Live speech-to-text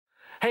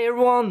Hey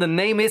everyone, the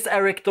name is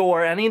Erik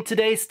Thor, and in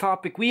today's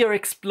topic we are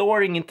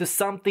exploring into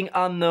something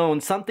unknown,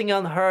 something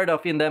unheard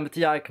of in the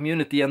MBTI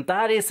community, and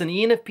that is an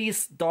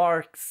ENFP's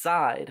dark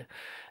side.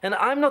 And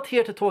I'm not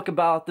here to talk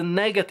about the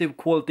negative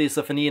qualities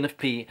of an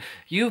ENFP.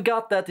 You've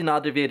got that in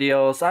other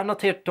videos. I'm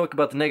not here to talk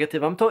about the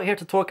negative. I'm here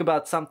to talk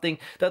about something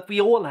that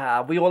we all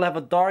have. We all have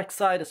a dark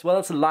side as well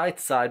as a light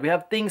side. We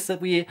have things that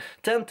we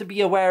tend to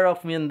be aware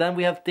of, and then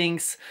we have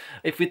things,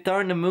 if we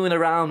turn the moon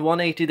around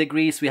 180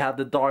 degrees, we have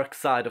the dark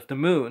side of the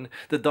moon,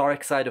 the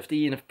dark side of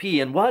the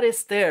ENFP. And what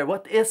is there?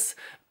 What is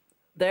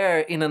there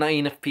in an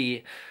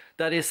ENFP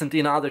that isn't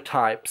in other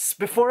types?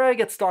 Before I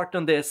get started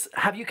on this,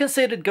 have you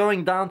considered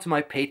going down to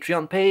my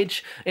Patreon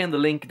page in the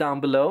link down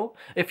below?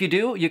 If you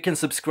do, you can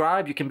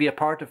subscribe, you can be a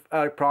part of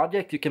our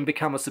project, you can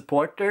become a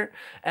supporter,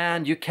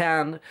 and you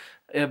can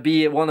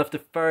be one of the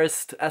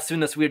first, as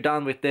soon as we're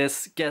done with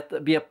this,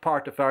 be a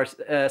part of our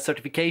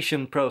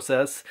certification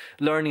process,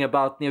 learning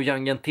about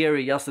Neo-Jungian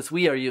theory just as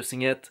we are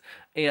using it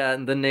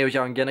in the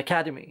Neo-Jungian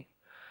Academy.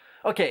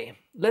 Okay,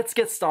 let's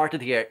get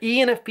started here.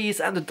 ENFPs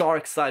and the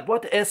dark side.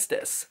 What is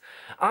this?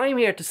 I'm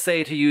here to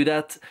say to you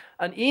that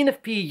an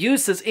ENFP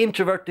uses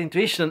introverted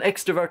intuition and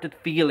extroverted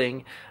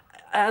feeling,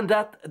 and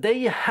that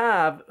they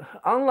have,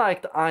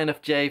 unlike the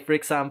INFJ for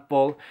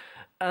example,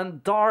 a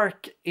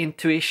dark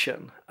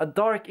intuition, a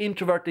dark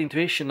introverted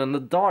intuition and a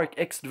dark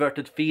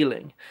extroverted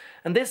feeling.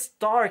 And this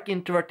dark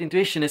introverted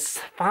intuition is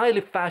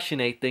highly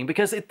fascinating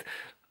because it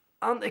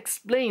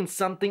unexplains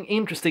something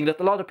interesting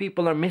that a lot of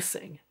people are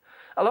missing.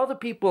 A lot of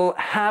people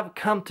have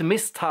come to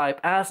mistype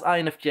as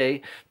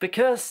INFJ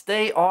because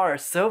they are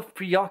so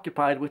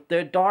preoccupied with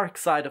their dark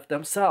side of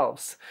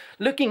themselves.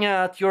 Looking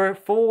at your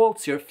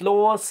faults, your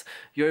flaws,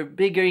 your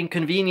bigger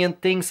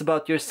inconvenient things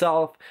about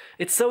yourself,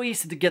 it's so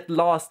easy to get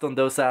lost on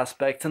those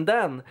aspects, and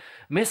then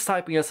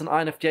mistyping as an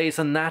INFJ is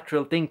a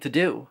natural thing to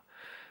do.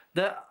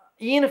 The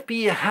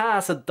ENFP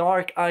has a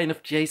dark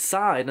INFJ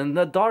side, and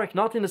a dark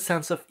not in the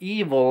sense of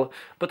evil,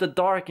 but a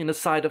dark in the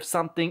side of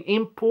something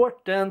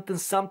important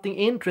and something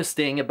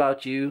interesting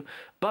about you,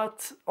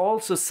 but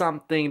also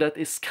something that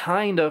is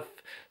kind of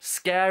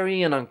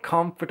scary and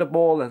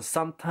uncomfortable and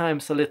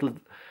sometimes a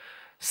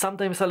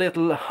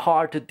little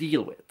hard to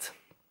deal with.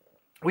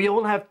 We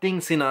all have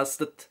things in us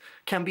that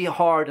can be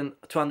hard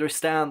to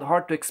understand,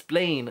 hard to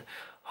explain,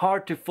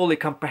 hard to fully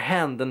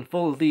comprehend and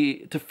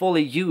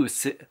fully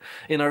use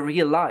in our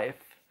real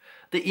life.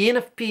 The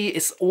ENFP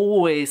is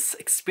always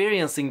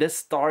experiencing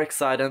this dark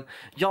side, and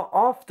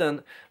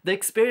often the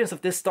experience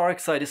of this dark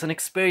side is an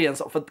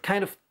experience of a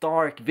kind of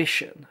dark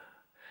vision.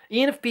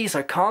 ENFPs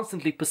are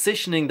constantly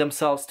positioning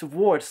themselves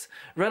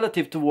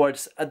relative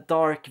towards a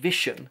dark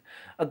vision,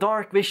 a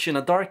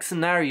dark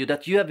scenario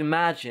that you have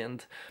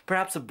imagined,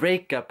 perhaps a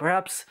breakup,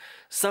 perhaps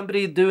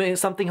somebody doing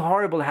something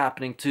horrible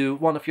happening to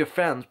one of your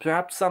friends,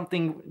 perhaps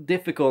something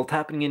difficult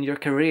happening in your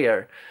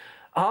career.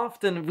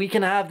 Often we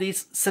can have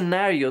these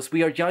scenarios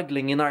we are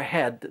juggling in our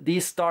head,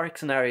 these dark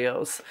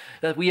scenarios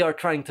that we are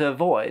trying to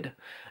avoid.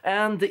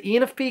 And the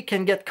ENFP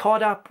can get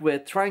caught up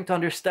with trying to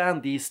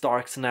understand these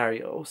dark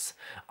scenarios.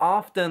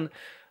 Often,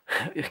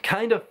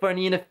 kind of for an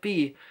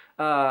ENFP,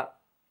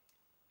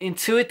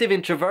 intuitive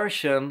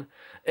introversion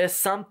is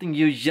something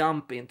you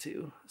jump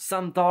into.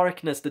 Some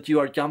darkness that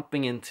you are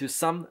jumping into,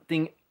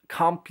 something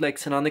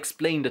complex and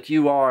unexplained that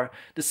you are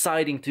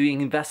deciding to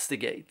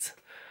investigate.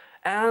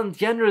 And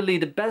generally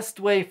the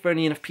best way for an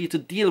ENFP to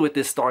deal with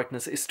this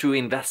darkness is through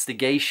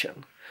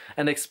investigation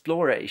and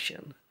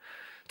exploration.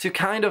 To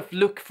kind of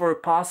look for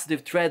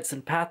positive threads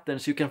and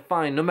patterns you can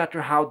find no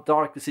matter how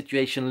dark the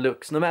situation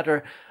looks, no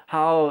matter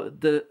how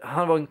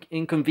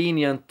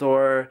inconvenient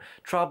or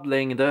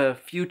troubling the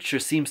future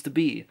seems to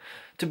be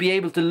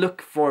able to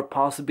look for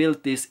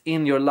possibilities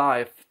in your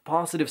life,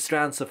 positive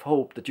strands of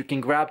hope that you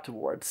can grab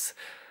towards.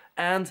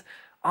 And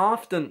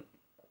often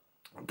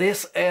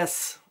this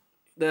is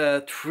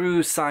the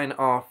true sign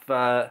of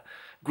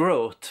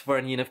growth for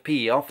an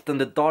ENFP. Often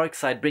the dark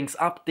side brings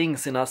up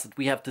things in us that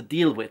we have to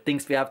deal with,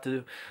 things we have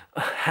to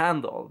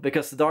handle,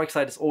 because the dark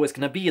side is always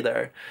going to be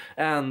there,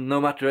 and no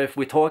matter if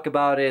we talk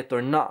about it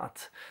or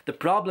not. The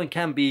problem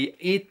can be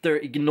either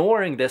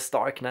ignoring this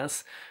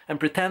darkness and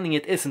pretending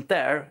it isn't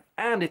there,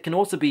 and it can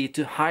also be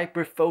to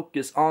hyper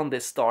focus on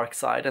this dark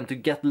side and to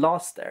get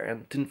lost there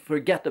and to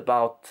forget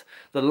about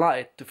the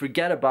light, to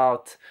forget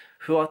about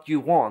what you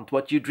want,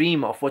 what you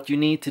dream of, what you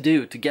need to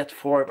do to get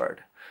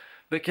forward.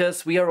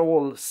 Because we are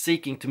all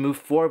seeking to move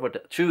forward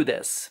through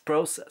this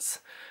process.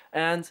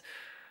 And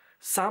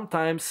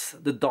sometimes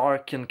the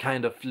dark can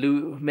kind of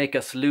make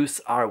us lose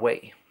our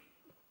way.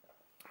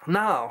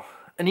 Now,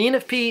 an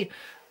ENFP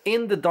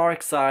in the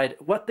dark side,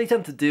 what they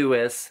tend to do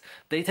is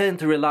they tend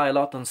to rely a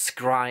lot on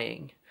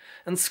scrying.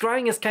 And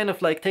scrying is kind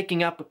of like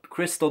taking up a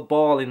crystal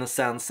ball in a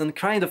sense and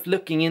kind of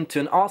looking into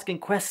and asking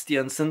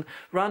questions and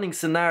running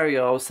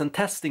scenarios and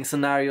testing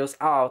scenarios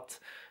out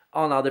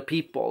on other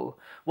people.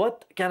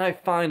 What can I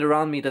find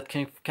around me that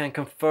can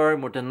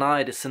confirm or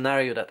deny the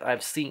scenario that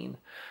I've seen?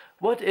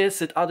 What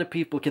is it other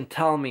people can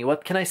tell me?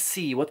 What can I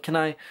see? What can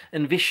I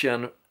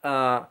envision?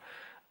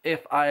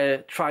 if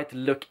I try to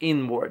look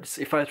inwards,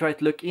 if I try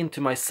to look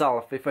into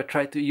myself, if I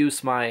try to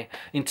use my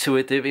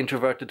intuitive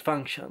introverted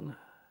function.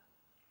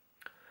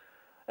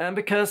 And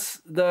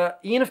because the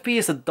ENFP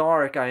is a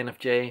dark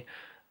INFJ,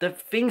 the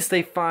things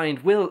they find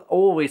will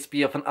always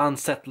be of an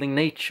unsettling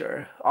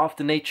nature, of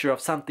the nature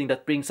of something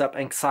that brings up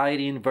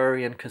anxiety and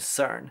worry and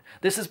concern.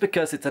 This is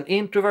because it's an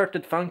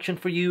introverted function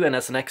for you, and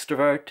as an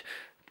extrovert,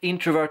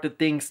 introverted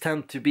things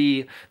tend to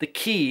be the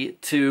key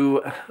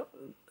to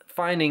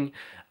finding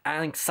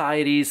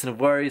anxieties and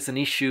worries and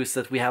issues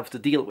that we have to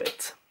deal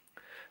with.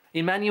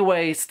 In many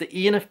ways, the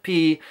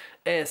ENFP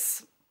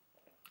is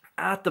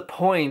at the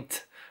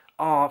point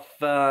of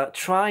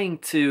trying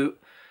to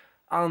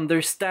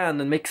understand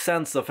and make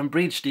sense of and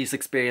bridge these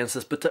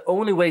experiences, but the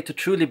only way to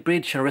truly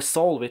bridge and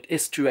resolve it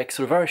is through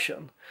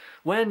extroversion.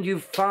 When you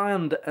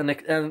find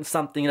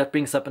something that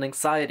brings up an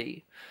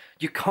anxiety,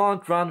 you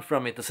can't run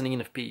from it as an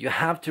ENFP. You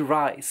have to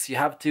rise. You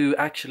have to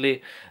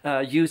actually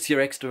use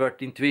your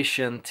extrovert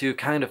intuition to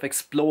kind of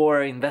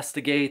explore,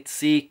 investigate,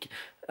 seek,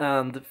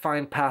 and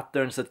find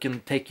patterns that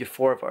can take you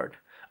forward.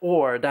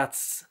 Or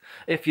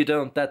if you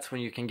don't, that's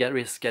when you can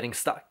risk getting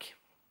stuck.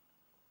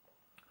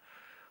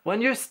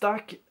 When you're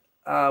stuck,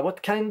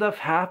 what kind of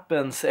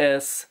happens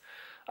is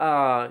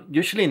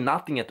usually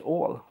nothing at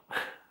all.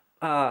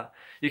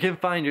 You can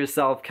find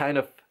yourself kind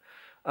of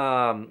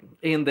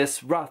in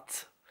this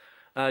rut.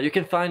 You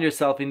can find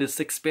yourself in this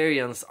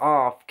experience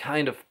of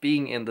kind of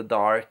being in the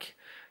dark,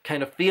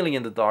 kind of feeling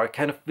in the dark,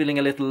 kind of feeling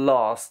a little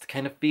lost,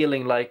 kind of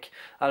feeling like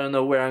I don't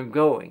know where I'm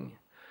going.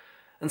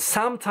 And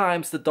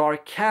sometimes the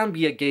dark can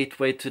be a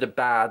gateway to the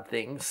bad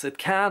things. The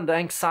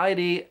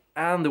anxiety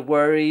and the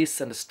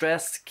worries and the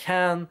stress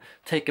can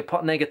take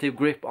a negative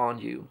grip on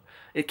you.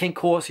 It can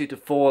cause you to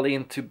fall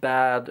into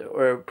bad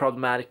or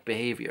problematic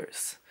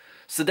behaviors.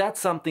 So that's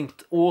something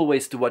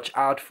always to watch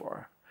out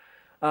for.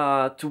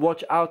 To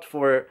watch out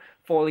for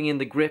falling in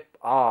the grip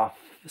of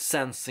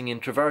sensing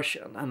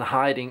introversion and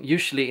hiding,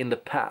 usually in the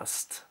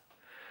past.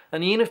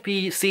 An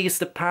ENFP sees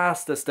the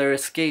past as their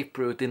escape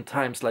route in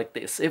times like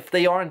this. If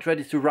they aren't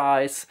ready to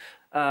rise,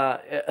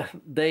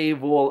 they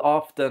will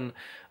often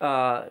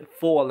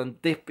fall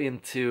and dip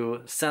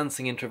into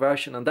sensing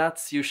introversion, and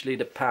that's usually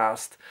the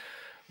past,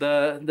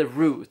 the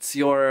roots,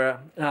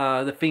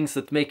 the things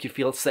that make you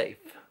feel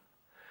safe.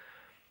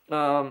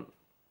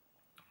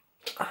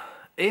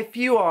 If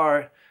you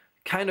are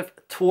kind of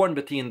torn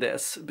between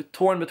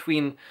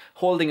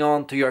holding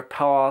on to your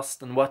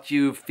past and what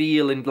you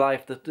feel in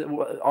life that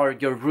are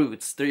your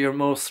roots, they're your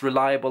most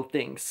reliable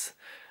things,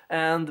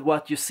 and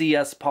what you see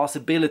as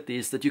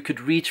possibilities that you could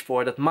reach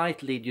for that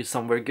might lead you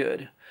somewhere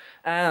good,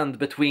 and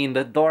between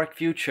the dark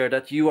future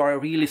that you are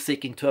really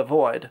seeking to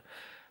avoid,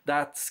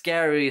 that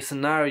scary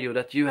scenario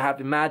that you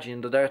have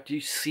imagined or that you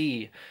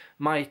see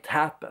might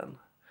happen,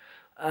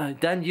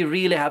 then you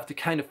really have to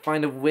kind of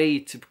find a way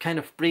to kind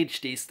of bridge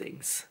these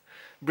things.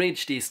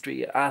 Bridge these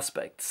three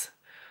aspects.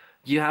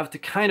 You have to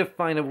kind of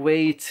find a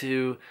way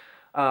to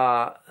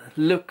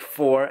look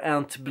for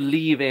and to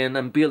believe in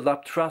and build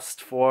up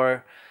trust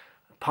for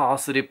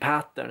positive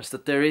patterns,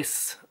 that there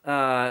is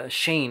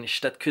change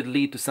that could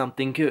lead to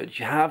something good.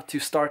 You have to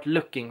start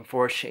looking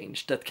for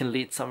change that can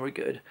lead somewhere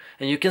good.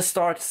 And you can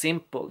start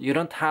simple. You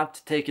don't have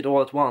to take it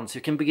all at once. You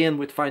can begin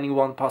with finding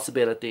one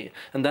possibility,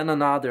 and then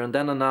another, and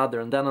then another,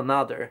 and then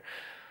another.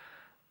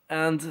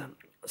 And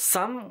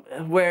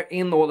somewhere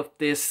in all of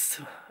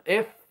this,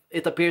 if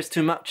it appears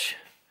too much,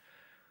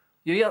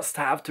 you just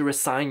have to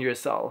resign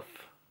yourself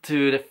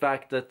to the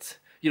fact that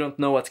you don't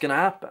know what's going to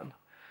happen.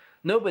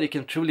 Nobody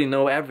can truly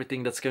know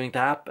everything that's going to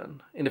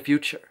happen in the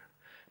future.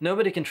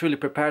 Nobody can truly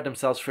prepare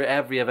themselves for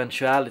every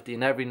eventuality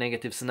in every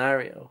negative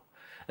scenario.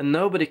 And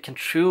nobody can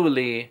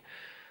truly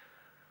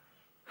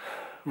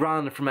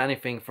run from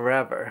anything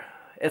forever.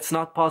 It's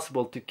not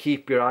possible to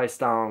keep your eyes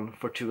down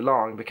for too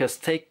long, because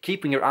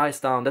keeping your eyes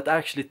down, that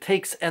actually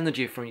takes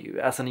energy from you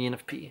as an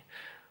ENFP.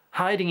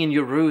 Hiding in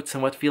your roots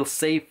and what feels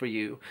safe for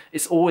you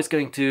is always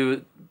going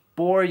to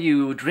bore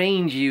you,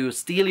 drain you,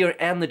 steal your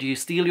energy,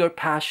 steal your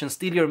passion,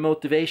 steal your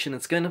motivation.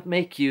 It's going to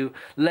make you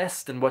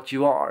less than what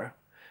you are.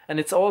 And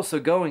it's also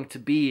going to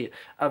be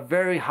a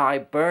very high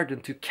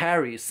burden to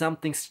carry,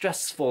 something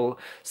stressful,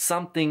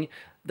 something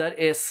that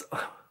is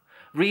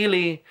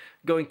really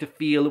going to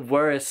feel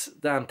worse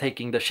than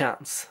taking the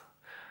chance.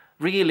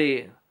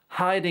 Really,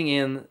 hiding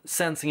in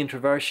sensing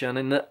introversion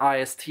in the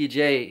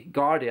ISTJ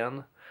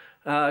Guardian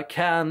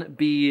can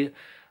be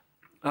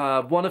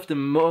one of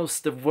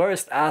the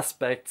worst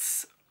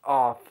aspects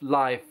of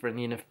life for an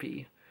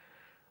ENFP.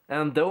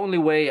 And the only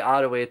way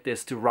out of it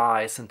is to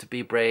rise and to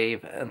be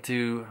brave and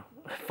to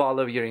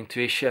follow your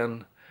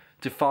intuition,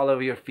 to follow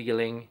your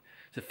feeling,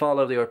 to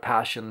follow your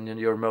passion and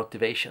your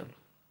motivation.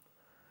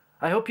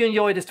 I hope you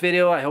enjoyed this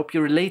video. I hope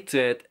you relate to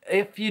it.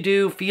 If you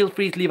do, feel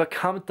free to leave a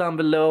comment down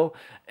below.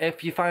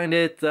 If you find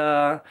it,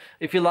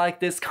 if you like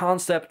this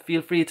concept,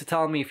 feel free to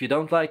tell me. If you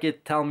don't like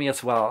it, tell me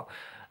as well.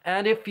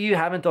 And if you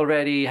haven't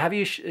already, have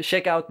you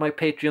check out my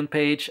Patreon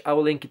page. I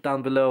will link it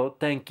down below.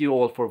 Thank you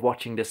all for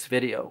watching this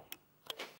video.